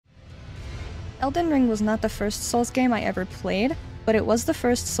Elden Ring was not the first Souls game I ever played, but it was the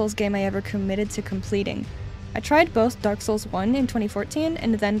first Souls game I ever committed to completing. I tried both Dark Souls 1 in 2014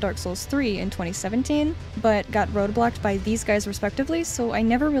 and then Dark Souls 3 in 2017, but got roadblocked by these guys respectively, so I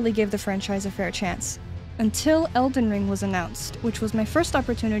never really gave the franchise a fair chance. Until Elden Ring was announced, which was my first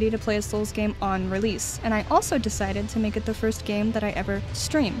opportunity to play a Souls game on release, and I also decided to make it the first game that I ever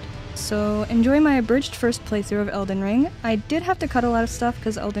streamed. So enjoy my abridged first playthrough of Elden Ring. I did have to cut a lot of stuff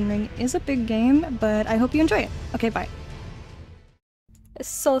because Elden Ring is a big game, but I hope you enjoy it. Okay, bye. It's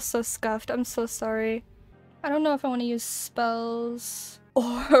so scuffed, I'm so sorry. I don't know if I want to use spells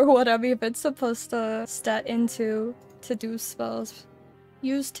or what I'm even supposed to stat into to do spells.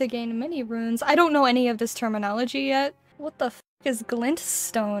 Used to gain many runes. I don't know any of this terminology yet. What the f is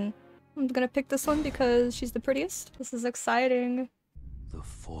glintstone? I'm gonna pick this one because she's the prettiest. This is exciting. The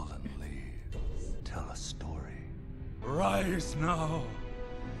fallen leaves tell a story. Rise now,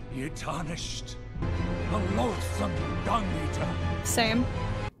 ye tarnished, the loathsome dung eater. Same.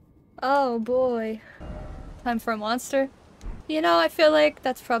 Oh boy. Time for a monster? You know, I feel like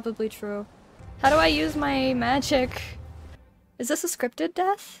that's probably true. How do I use my magic? Is this a scripted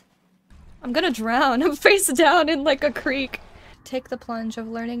death? I'm gonna drown. I'm face down in like a creek. Take the plunge of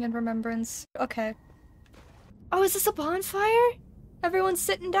learning and remembrance. Okay. Oh, is this a bonfire? Everyone's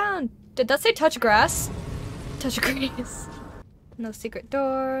sitting down. Did that say touch grass? Touch grass. No secret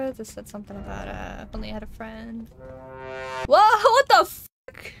door. This said something about only had a friend. Whoa, what the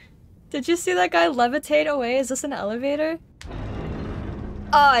fuck? Did you see that guy levitate away? Is this an elevator?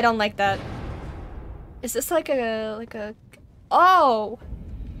 Oh, I don't like that. Is this like a oh!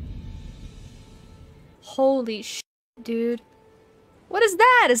 Holy shit, dude. What is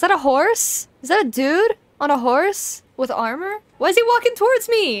that? Is that a horse? Is that a dude on a horse with armor? Why is he walking towards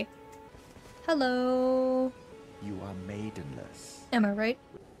me? Hello. You are maidenless. Am I right?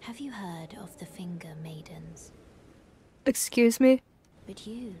 Have you heard of the Finger Maidens? Excuse me? But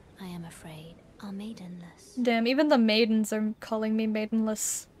you, I am afraid, are maidenless. Damn, even the maidens are calling me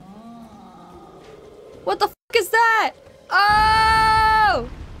maidenless. What the f is that? Oh!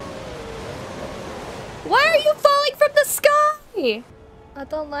 Why are you falling from the sky? I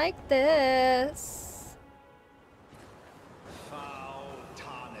don't like this. Foul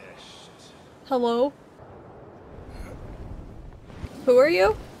tarnished. Hello? Who are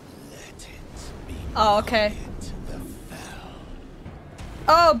you? Let it be. Oh, okay. The fell.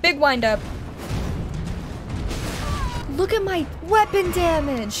 Oh, big wind up. Look at my weapon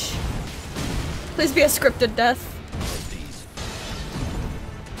damage. Please be a scripted death.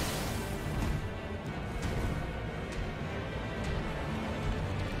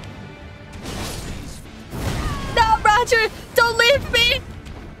 No, Roger! Don't leave me!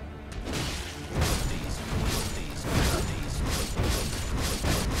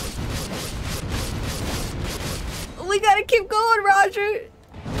 We gotta keep going, Roger!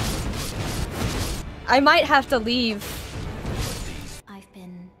 I might have to leave. I've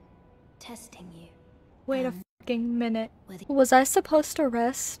been testing you. Wait a fucking minute. Was I supposed to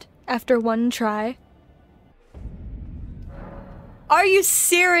rest after one try? Are you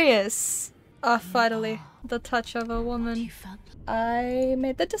serious? Ah, finally. The touch of a woman. I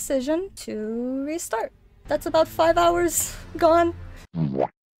made the decision to restart. That's about 5 hours gone. Ugh.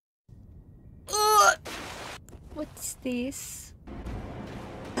 What's this?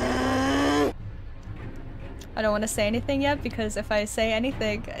 I don't want to say anything yet because if I say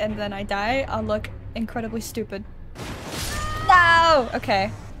anything and then I die, I'll look incredibly stupid. No! Okay.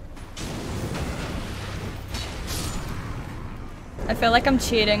 I feel like I'm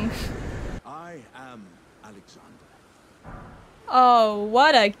cheating. I am Alexander. Oh,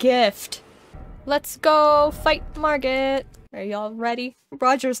 what a gift. Let's go fight Margit. Are y'all ready?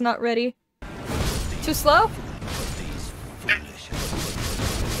 Roger's not ready. Too slow?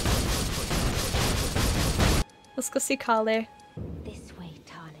 Let's go see Kale. This way,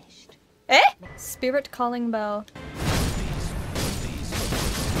 tarnished. Eh? Spirit calling bell.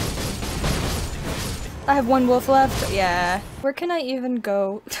 I have one wolf left. Yeah. Where can I even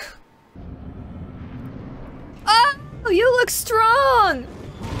go? Oh, you look strong!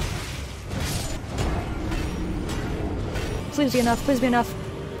 Please be enough. Please be enough.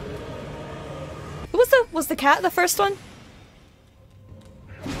 Who was the cat the first one?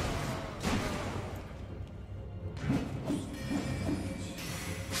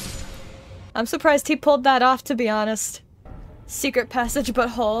 I'm surprised he pulled that off, to be honest. Secret passage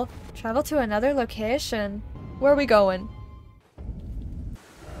butthole. Travel to another location. Where are we going?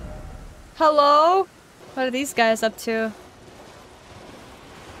 Hello? What are these guys up to?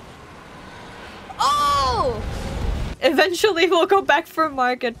 Oh! Eventually we'll go back for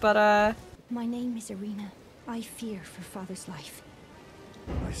Margit, but My name is Irina. I fear for father's life.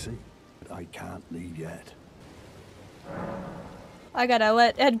 I see, but I can't leave yet. I gotta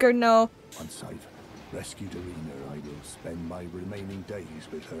let Edgar know. Once I've rescued Irina, I will spend my remaining days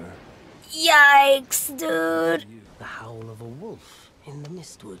with her. Yikes, dude. The howl of a wolf in the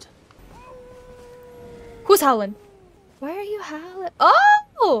mistwood. Who's howling? Why are you howling?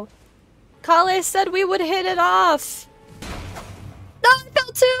 Oh! Kale said we would hit it off. No, I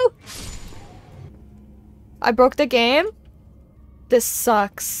fell too! I broke the game? This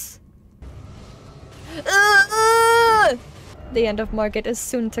sucks. The end of Margit is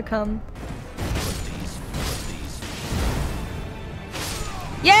soon to come.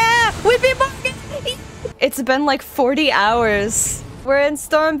 Yeah! We beat Margit! It's been like 40 hours. We're in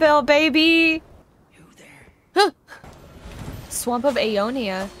Stormveil, baby! You there? Swamp of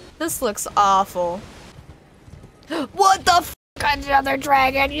Aeonia. This looks awful. What the f? Another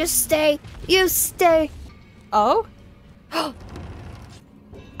dragon! You stay! You stay! Oh?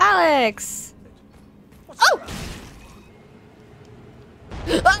 Alex! Oh!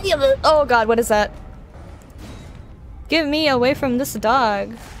 Oh god, what is that? Get me away from this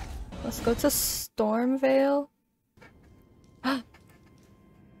dog. Let's go to Stormveil.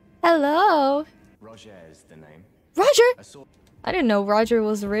 Hello! Roger is the name. Roger! I didn't know Roger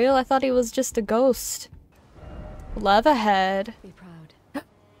was real. I thought he was just a ghost. Love ahead. Be proud.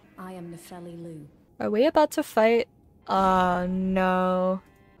 I am Nepheli Loux. Are we about to fight? Oh no.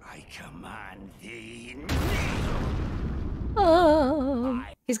 I command thee. Oh.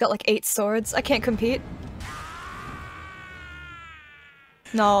 He's got like 8 swords. I can't compete.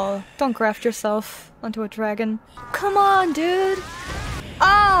 No, don't graft yourself onto a dragon. Come on, dude.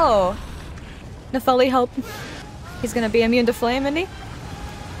 Oh! Nepheli, help. He's gonna be immune to flame, isn't he?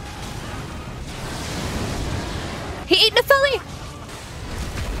 He ate Nepheli!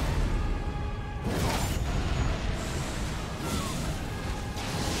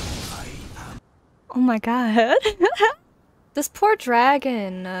 Oh my god. This poor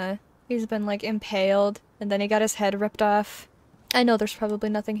dragon. He's been like impaled, and then he got his head ripped off. I know there's probably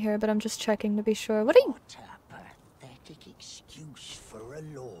nothing here, but I'm just checking to be sure. What are you— What a pathetic excuse for a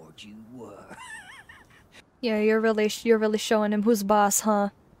lord you were. Yeah, you're really showing him who's boss, huh?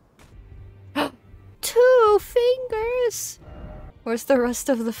 2 fingers! Where's the rest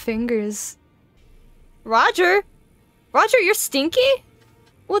of the fingers? Roger? Roger, you're stinky?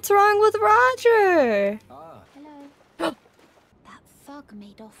 What's wrong with Roger? Hello. That thug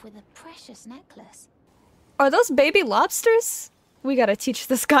made off with a precious necklace. Are those baby lobsters? We gotta teach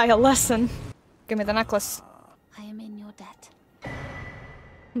this guy a lesson. Give me the necklace. I am in your debt.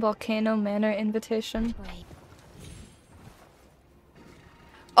 Volcano Manor invitation. Brave.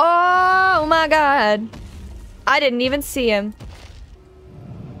 Oh my god! I didn't even see him.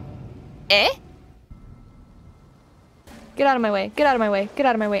 Eh? Get out of my way. Get out of my way. Get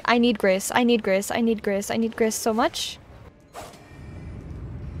out of my way. I need grace. I need grace. I need grace. I need grace so much.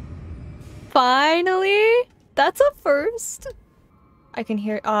 Finally! That's a first. I can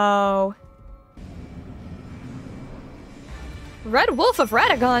hear— oh. Red Wolf of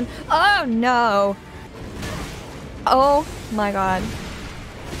Radagon! Oh no! Oh my god.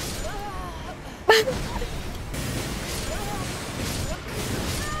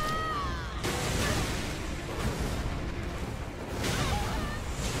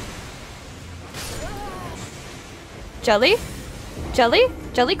 Jelly? Jelly?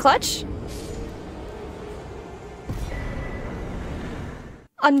 Jelly clutch?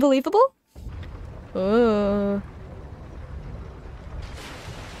 Unbelievable? Oh.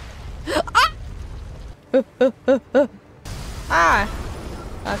 Ah!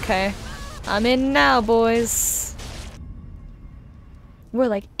 Okay. I'm in now, boys. We're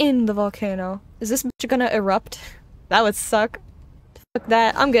like in the volcano. Is this bitch gonna erupt? That would suck. Fuck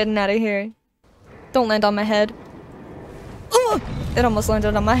that. I'm getting out of here. Don't land on my head. Oh! It almost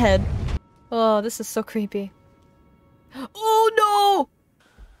landed on my head. Oh, this is so creepy. Oh no!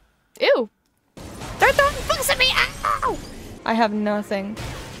 Ew! They're throwing books at me! Ow! I have nothing.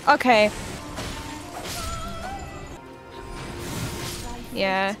 Okay.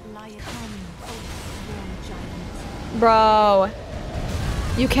 Yeah. Bro.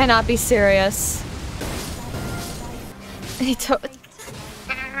 You cannot be serious. He took—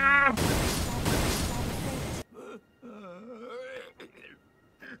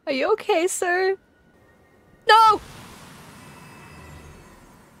 Are you okay, sir? No!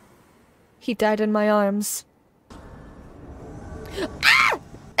 He died in my arms. Ah!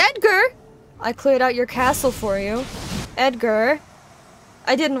 Edgar! I cleared out your castle for you. Edgar.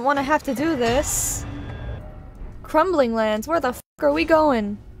 I didn't want to have to do this. Crumbling Lands, where the f are we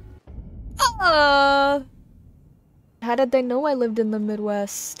going? How did they know I lived in the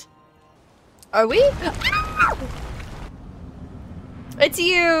Midwest? Are we? Ah! It's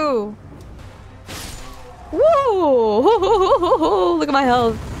you! Whoa! Look at my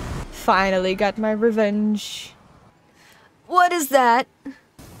health. Finally got my revenge. What is that?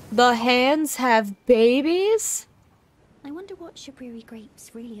 The hands have babies? I wonder what Shabriri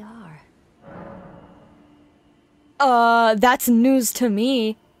grapes really are. That's news to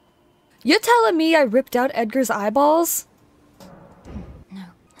me. You're telling me I ripped out Edgar's eyeballs? No,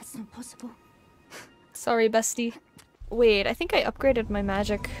 that's not possible. Sorry, bestie. Wait, I think I upgraded my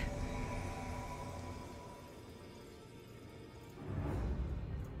magic.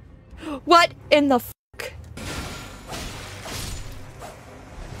 What in the fuck?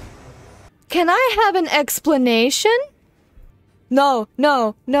 Can I have an explanation? No,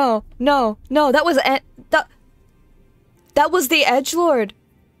 no, no, no, no, that was that was the edgelord.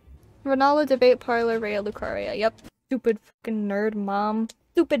 Rennala debate parlor, Raya Lucaria. Yep. Stupid fucking nerd mom.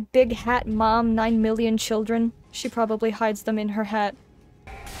 Stupid big hat mom, 9 million children. She probably hides them in her hat.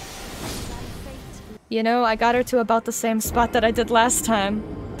 You know, I got her to about the same spot that I did last time.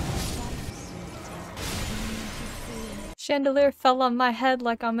 Chandelier fell on my head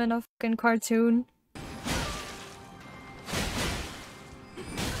like I'm in a fucking cartoon.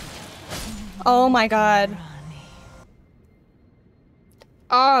 Oh my god.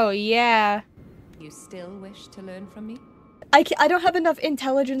 Oh yeah. You still wish to learn from me? I don't have enough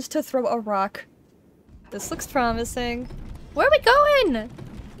intelligence to throw a rock. This looks promising. Where are we going?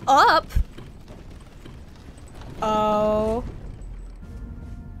 Up? Oh.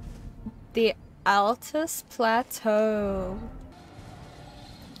 The Altus Plateau.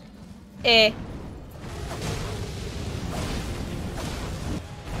 Eh.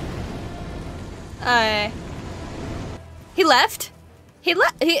 He left?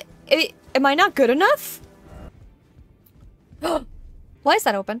 Am I not good enough? Why is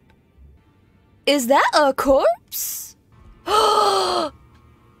that open? Is that a corpse?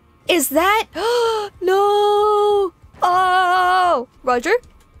 Is that? No! Oh! Roger?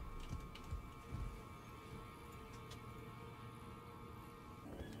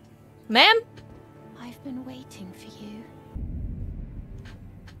 Ma'am? I've been waiting for you.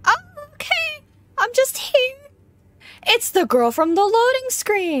 Oh, okay. I'm just here. It's the girl from the loading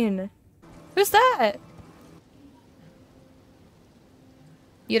screen. Who's that?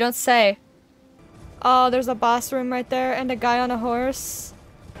 You don't say. Oh, there's a boss room right there and a guy on a horse.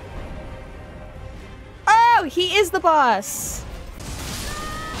 Oh, he is the boss.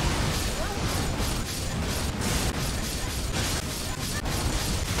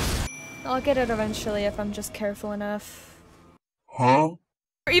 I'll get it eventually if I'm just careful enough. Huh?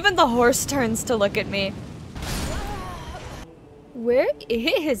 Even the horse turns to look at me. Where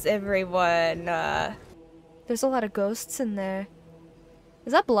is everyone? There's a lot of ghosts in there.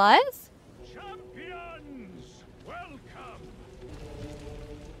 Is that Blythe? Champions, welcome.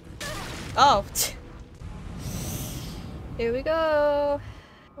 Oh. Here we go.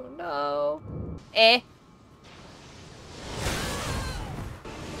 Oh no. Eh.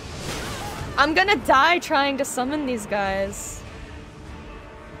 I'm gonna die trying to summon these guys.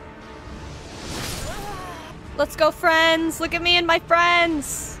 Let's go, friends! Look at me and my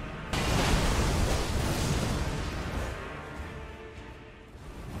friends!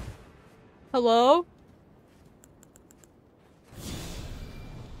 Hello?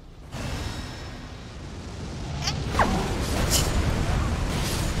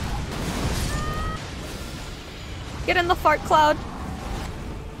 Get in the fart cloud.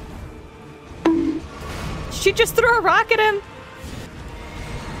 She just threw a rock at him.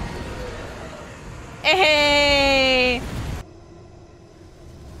 Hey!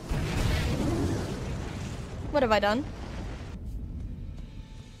 What have I done?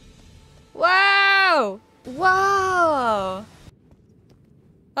 Wow! Wow!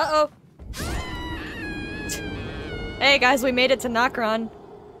 Uh-oh. Hey guys, we made it to Nokron.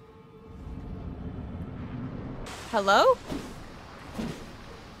 Hello?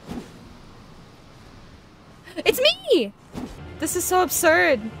 It's me! This is so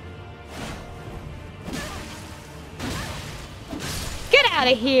absurd. Get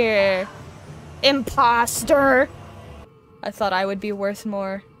out of here! Imposter! I thought I would be worth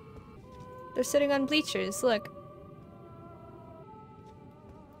more. They're sitting on bleachers, look.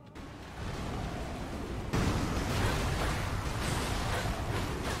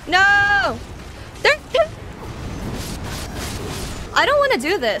 No! I don't want to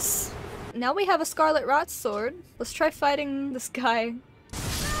do this. Now we have a Scarlet Rot sword. Let's try fighting this guy.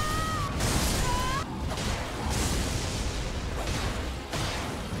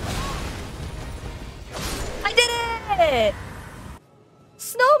 it!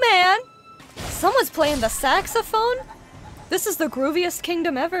 Snowman! Someone's playing the saxophone? This is the grooviest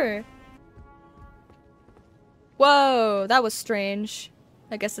kingdom ever. Whoa, that was strange.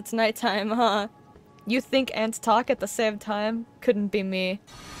 I guess it's nighttime, huh? You think and talk at the same time? Couldn't be me.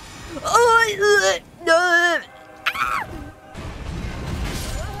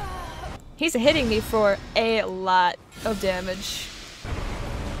 He's hitting me for a lot of damage.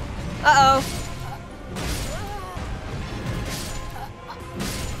 Uh-oh.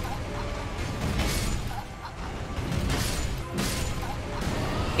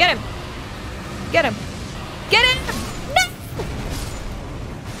 Get him! Get him! Get him! No!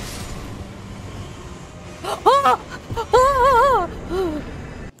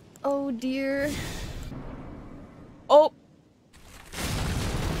 Oh dear. Oh.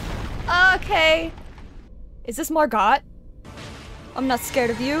 Okay. Is this Morgott? I'm not scared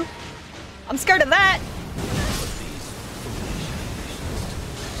of you. I'm scared of that!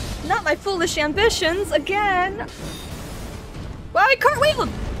 Not my foolish ambitions again! Wow, I cartwheeled!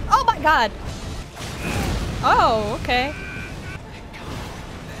 Oh my god! Oh, okay.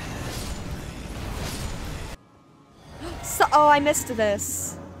 So, oh, I missed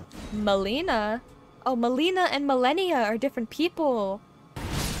this. Malenia? Oh, Malenia and Malenia are different people.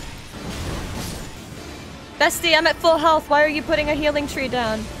 Bestie, I'm at full health. Why are you putting a healing tree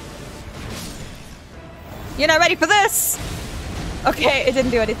down? You're not ready for this! Okay, it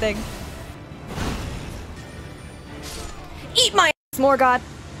didn't do anything. Eat my ass, Morgott!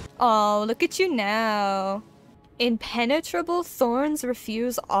 Oh, look at you now. Impenetrable thorns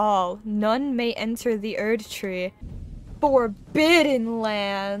refuse all. None may enter the Erd tree. Forbidden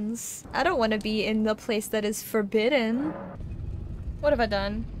lands. I don't want to be in the place that is forbidden. What have I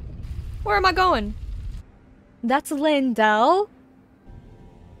done? Where am I going? That's Lindell?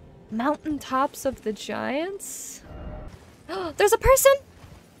 Mountaintops of the Giants? There's a person!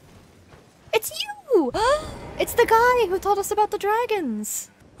 It's you! It's the guy who told us about the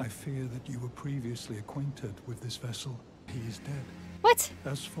dragons! I fear that you were previously acquainted with this vessel. He is dead. What?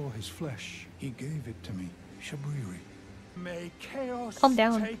 As for his flesh, he gave it to me, Shabriri. May chaos Calm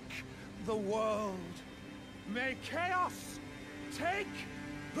down. take the world. May chaos take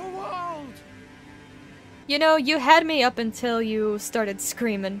the world. You know, you had me up until you started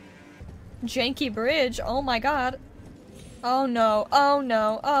screaming. Janky bridge, oh my god. Oh no, oh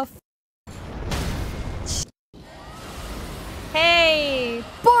no, oh Hey!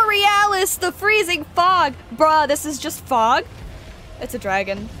 Borealis, the freezing fog! Bruh, this is just fog? It's a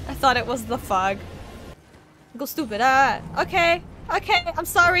dragon. I thought it was the fog. Go stupid, okay, okay, I'm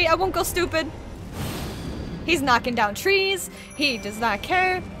sorry, I won't go stupid. He's knocking down trees, he does not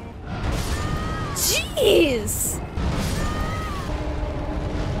care. Jeez!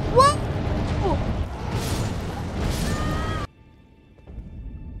 What?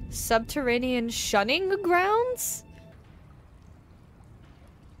 Subterranean shunning grounds?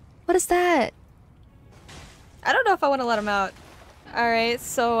 What is that? I don't know if I want to let him out. Alright,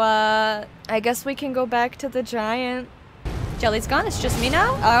 so, I guess we can go back to the giant. Jelly's gone, it's just me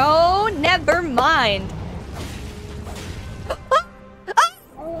now? Oh, never mind.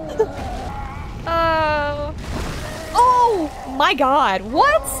 Oh. Oh my god,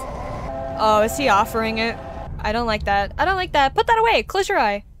 what? Oh, is he offering it? I don't like that. I don't like that. Put that away. Close your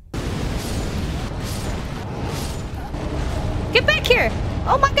eye. Get back here.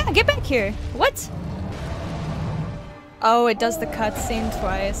 Oh my god, get back here. What? Oh, it does the cutscene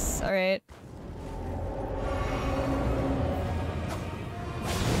twice. Alright.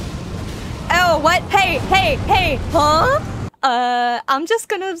 Oh, what? Hey, hey, hey, huh? I'm just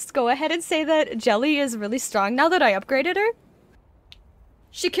gonna go ahead and say that Jelly is really strong now that I upgraded her.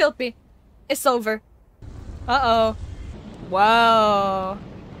 She killed me. It's over. Uh-oh. Wow.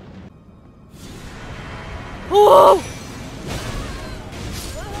 Whoa!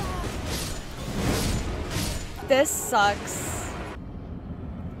 This sucks.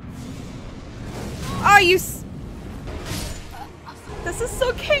 Are you This is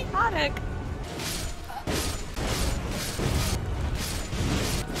so chaotic.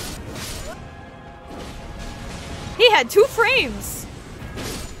 He had 2 frames.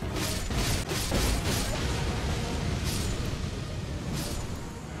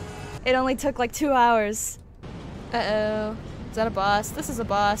 It only took like 2 hours. Uh-oh. Is that a boss? This is a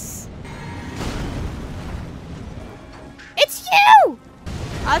boss. It's you!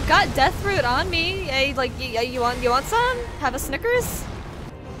 I've got Deathroot on me. Hey, like, you want some? Have a Snickers?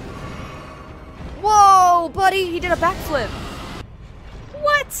 Whoa, buddy! He did a backflip.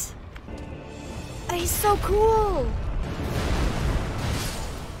 What? He's so cool.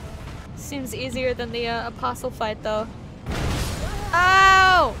 seems easier than the apostle fight, though.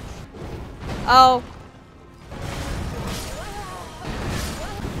 Ow! Oh.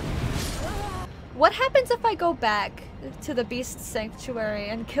 What happens if I go back to the Beast Sanctuary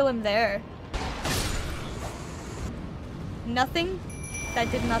and kill him there? Nothing? That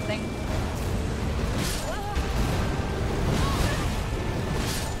did nothing.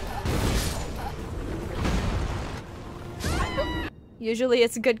 Usually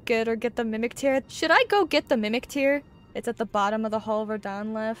it's good or get the Mimic Tear. Should I go get the Mimic Tear? It's at the bottom of the Hall of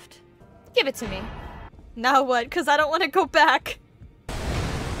Radahn left. Give it to me. Now what? Because I don't want to go back.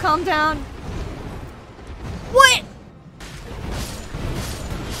 Calm down. What?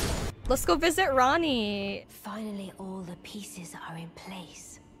 Let's go visit Ranni. Finally, all the pieces are in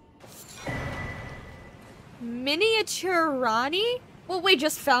place. Miniature Ranni? Well, we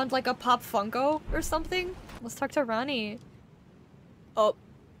just found like a Pop Funko or something. Let's talk to Ranni. Oh.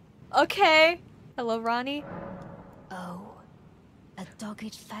 Okay. Hello, Ranni. Oh, a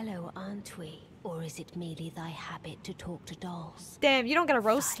dogged fellow, aren't we? Or is it merely thy habit to talk to dolls? Damn, you don't gotta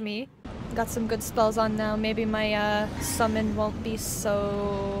roast me. Got some good spells on now. Maybe my summon won't be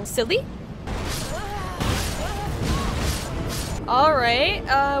so silly. Alright,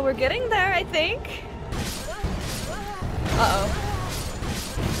 we're getting there, I think. Uh-oh.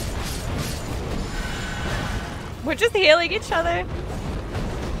 We're just healing each other.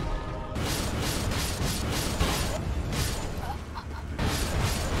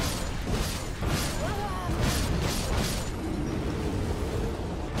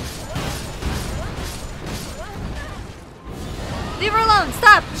 Leave her alone!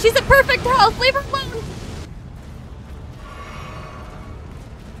 Stop! She's at perfect health! Leave her alone!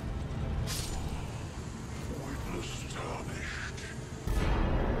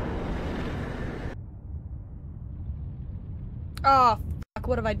 Oh, fuck,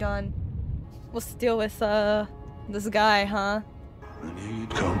 what have I done? Let's deal with, this guy, huh? And here you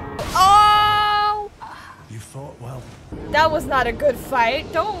come. Oh! You fought well. That was not a good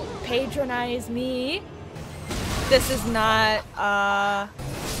fight. Don't patronize me. This is not,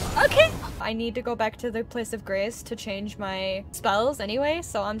 okay. I need to go back to the Place of Grace to change my spells anyway,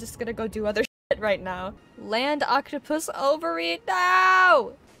 so I'm just gonna go do other shit right now. Land Octopus Overeat.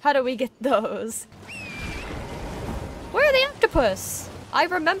 No! How do we get those? Where are the octopus? I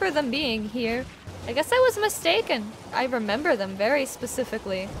remember them being here. I guess I was mistaken. I remember them very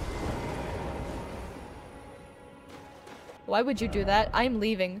specifically. Why would you do that? I'm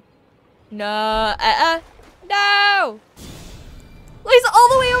leaving. No, no! He's all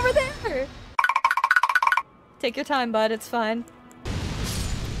the way over there! Take your time, bud, it's fine.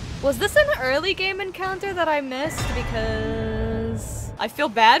 Was this an early game encounter that I missed? Because I feel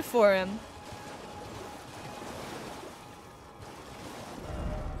bad for him.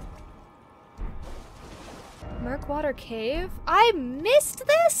 Murkwater Cave? I missed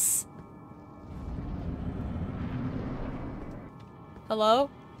this? Hello?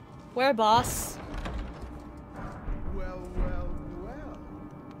 Where, boss? Well.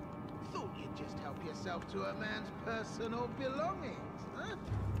 Thought you'd just help yourself to a man's personal belongings, huh?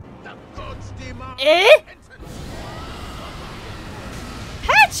 The gods demand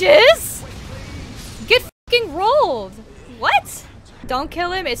Patches? Get fucking rolled! What? Don't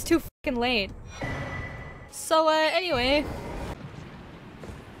kill him, it's too fucking late. So, anyway.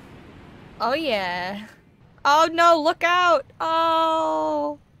 Oh yeah. Oh no, look out!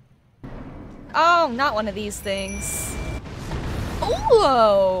 Oh! Oh, not one of these things.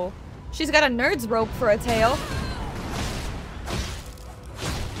 Ooh! She's got a nerd's rope for a tail.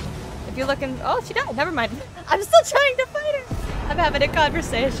 If you're looking— oh, she died, never mind. I'm still trying to fight her! I'm having a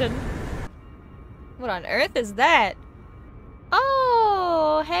conversation. What on earth is that?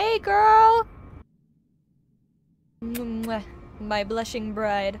 Oh, hey girl! Mwah, my blushing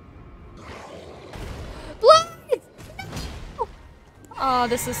bride. Blood! No! Oh,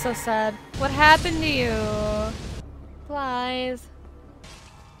 this is so sad. What happened to you? Blythe.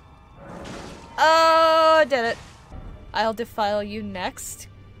 Oh, did it. I'll defile you next.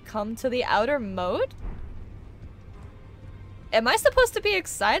 Come to the outer mode? Am I supposed to be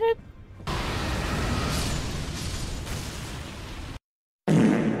excited?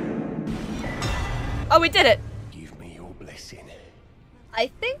 Oh, we did it! Give me your blessing. I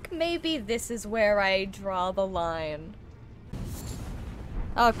think maybe this is where I draw the line.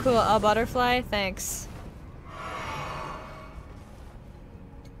 Oh, cool. A butterfly? Thanks.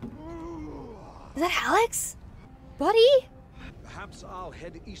 Is that Alex? Buddy? Perhaps I'll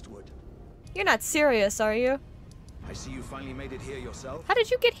head eastward. You're not serious, are you? I see you finally made it here yourself. How did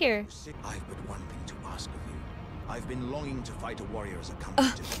you get here? I've but one thing to ask of you. I've been longing to fight a warrior as a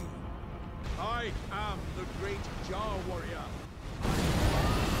company to you. I am the great Jar Warrior.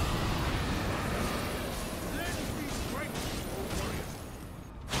 Let me strike, O warrior.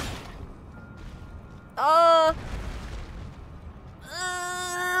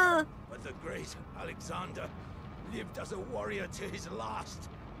 But the great Alexander lived as a warrior to his last.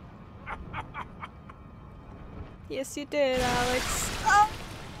 Yes, you did, Alex.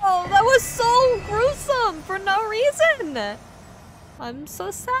 Oh, that was so gruesome for no reason. I'm so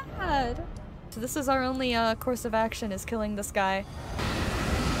sad. So this is our only course of action, is killing this guy.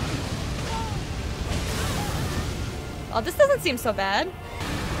 Oh, this doesn't seem so bad.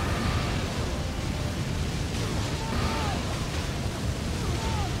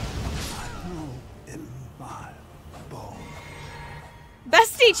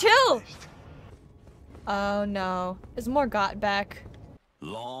 Bestie, chill! Oh no. Is Morgott back?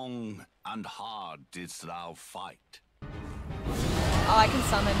 Long and hard didst thou fight. Oh, I can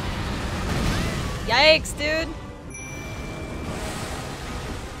summon. Yikes, dude.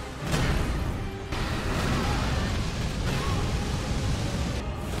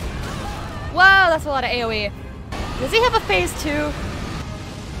 Whoa, that's a lot of AoE. Does he have a phase 2?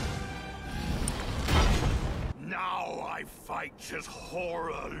 Now I fight as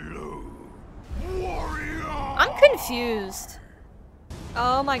Hoarah Loux, warrior. I'm confused.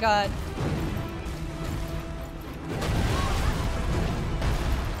 Oh my god.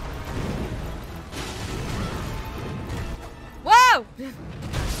 Whoa!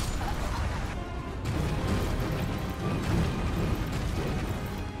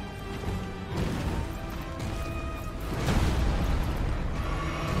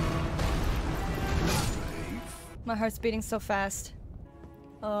 My heart's beating so fast.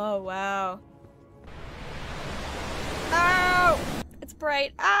 Oh, wow. Ow! It's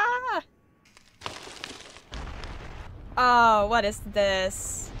bright. Ah! Oh, what is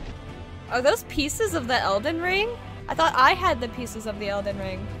this? Are those pieces of the Elden Ring? I thought I had the pieces of the Elden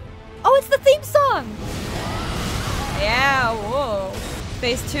Ring. Oh, it's the theme song! Yeah, whoa.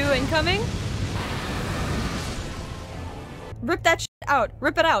 Phase 2 incoming? Rip that shit out.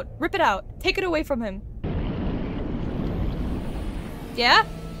 Rip it out. Rip it out. Take it away from him. Yeah?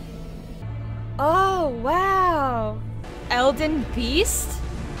 Oh, wow. Elden Beast?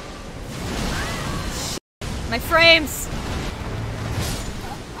 My frames!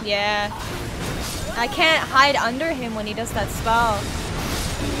 Yeah. I can't hide under him when he does that spell.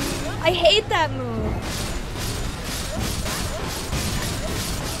 I hate that move.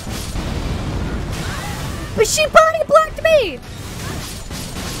 But she body blocked me!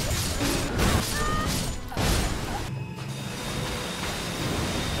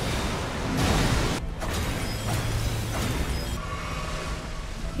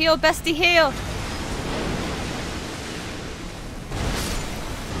 Heal, bestie, heal!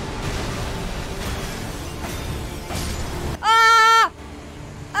 Ah!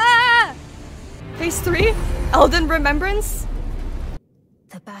 Ah! Phase 3? Elden Remembrance?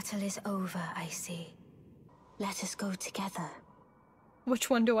 The battle is over, I see. Let us go together. Which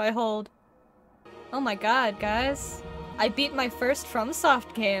one do I hold? Oh my god, guys. I beat my first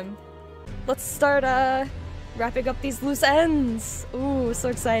FromSoft game. Let's start, wrapping up these loose ends. Ooh, so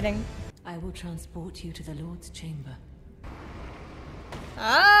exciting. I will transport you to the Lord's chamber.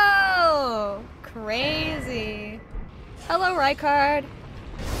 Oh, crazy. Hello, Rykard.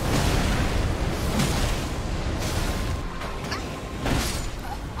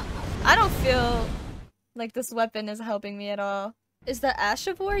 I don't feel like this weapon is helping me at all. Is the Ash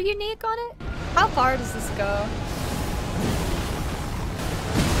of War unique on it? How far does this go?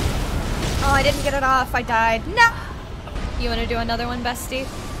 Oh, I didn't get it off. I died. No! You want to do another one, bestie?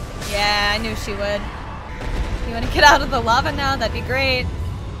 Yeah, I knew she would. You want to get out of the lava now? That'd be great.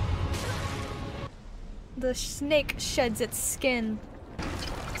 The snake sheds its skin.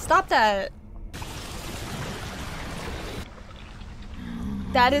 Stop that.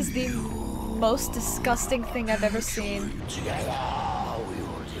 That is the most disgusting thing I've ever seen.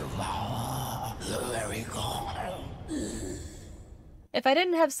 If I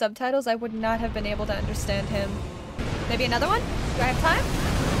didn't have subtitles, I would not have been able to understand him. Maybe another one? Do I have time?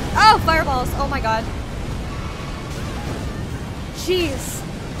 Oh, fireballs! Oh my god. Jeez.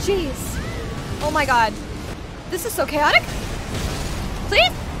 Jeez. Oh my god. This is so chaotic.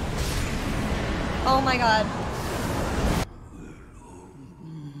 Please? Oh my god.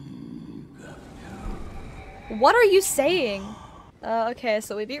 What are you saying? Okay,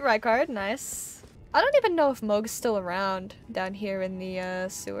 so we beat Rykard. Nice. I don't even know if Mohg's still around down here in the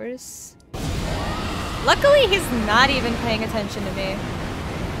sewers. Luckily, he's not even paying attention to me.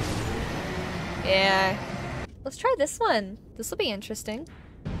 Yeah. Let's try this one. This will be interesting.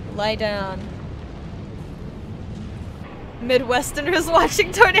 Lie down. Midwesterners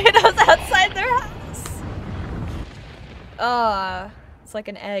watching tornadoes outside their house. It's like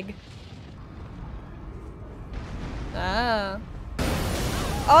an egg. Ah.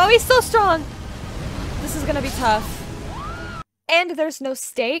 Oh, he's so strong. This is gonna be tough. And there's no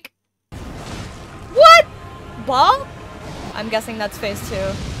stake. What? Ball? I'm guessing that's phase 2.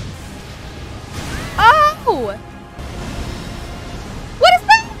 Oh! What is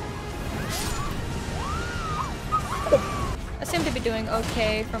that? I seem to be doing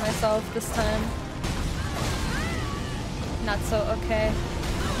okay for myself this time. Not so okay.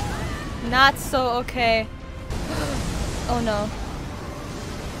 Not so okay. Oh no.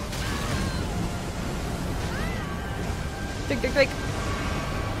 Drink.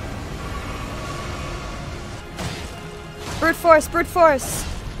 Brute force, brute force.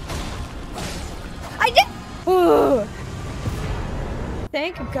 I did. Ooh.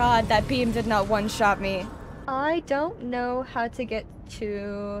 Thank God that beam did not one-shot me. I don't know how to get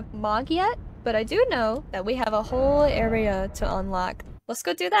to Mohg yet, but I do know that we have a whole area to unlock. Let's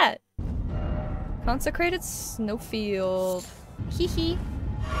go do that. Consecrated snowfield. Hee.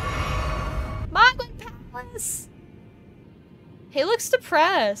 Mohg Palace. He looks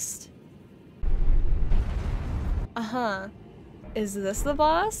depressed. Is this the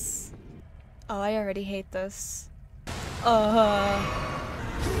boss? Oh, I already hate this. Oh,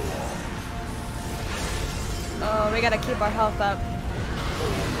 we gotta keep our health up.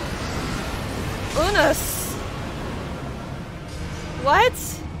 Unus! What?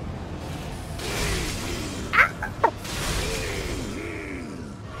 Ah!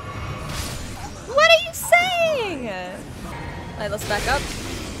 What are you saying? Alright, let's back up.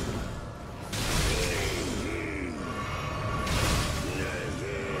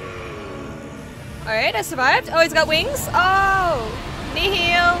 Alright, I survived. Oh, he's got wings? Oh!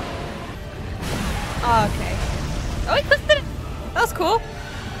 Nihil! Oh, okay. Oh, he clipped it! That was cool.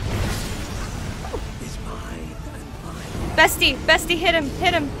 Bestie, hit him!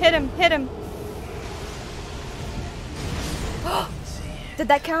 Did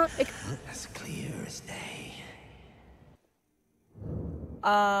that count? As clear as day.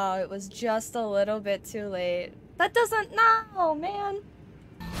 Oh, it was just a little bit too late. That doesn't... No, man!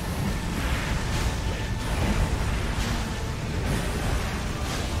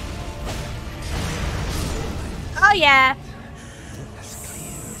 Oh yeah!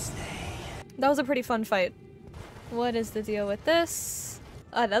 That was a pretty fun fight. What is the deal with this?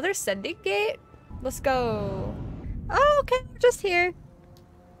 Another sending gate? Let's go. Oh, okay, we're just here.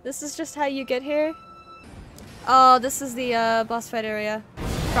 This is just how you get here. Oh, this is the boss fight area.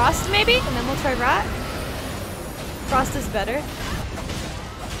 Frost maybe? And then we'll try Rat. Frost is better.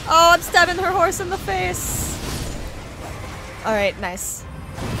 Oh, I'm stabbing her horse in the face. Alright, nice.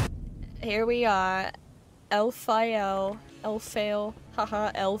 Here we are. Elfail. Elfail.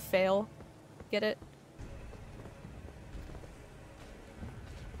 Haha, Elfail. Get it?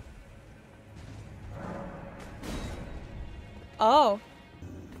 Oh.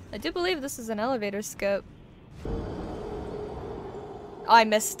 I do believe this is an elevator skip. Oh, I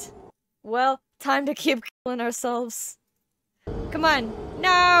missed. Well, time to keep killing ourselves. Come on.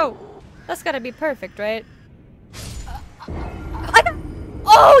 No! That's gotta be perfect, right?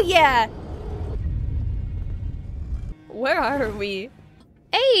 Oh, yeah! Where are we?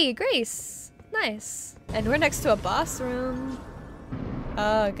 Hey, Grace! Nice. And we're next to a boss room.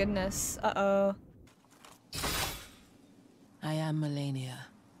 Oh, goodness. Uh-oh. I am Malenia,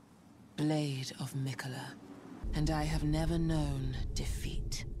 Blade of Miquella, and I have never known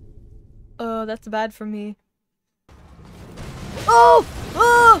defeat. Oh, that's bad for me. Oh!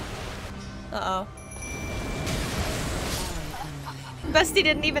 Oh! Uh-oh. Bestie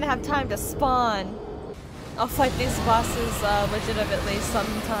didn't even have time to spawn. I'll fight these bosses legitimately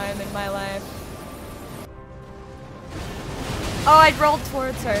sometime in my life. Oh, I rolled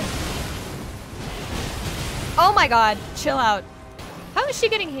towards her. Oh my god, chill out. How is she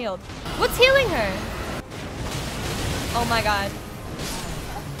getting healed? What's healing her? Oh my god.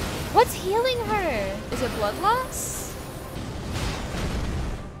 What's healing her? Is it blood loss?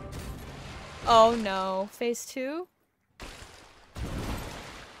 Oh no. Phase 2?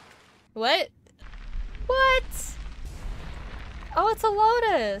 What? What? Oh, it's a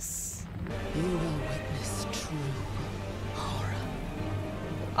lotus. You will witness true horror.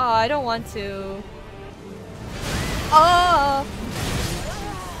 Oh, I don't want to. Oh!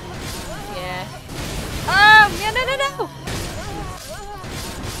 Yeah. Oh! Yeah, no!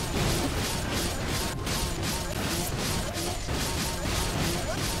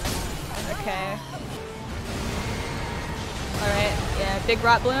 Okay. Alright, yeah, big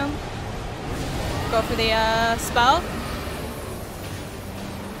rot bloom. Go for the spell.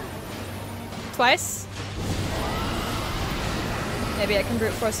 twice. Maybe I can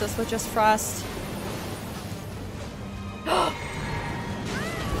brute force this with just frost.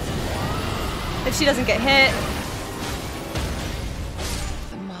 If she doesn't get hit.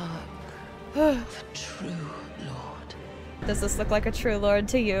 The mark of a true lord. Does this look like a true lord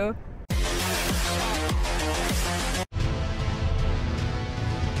to you?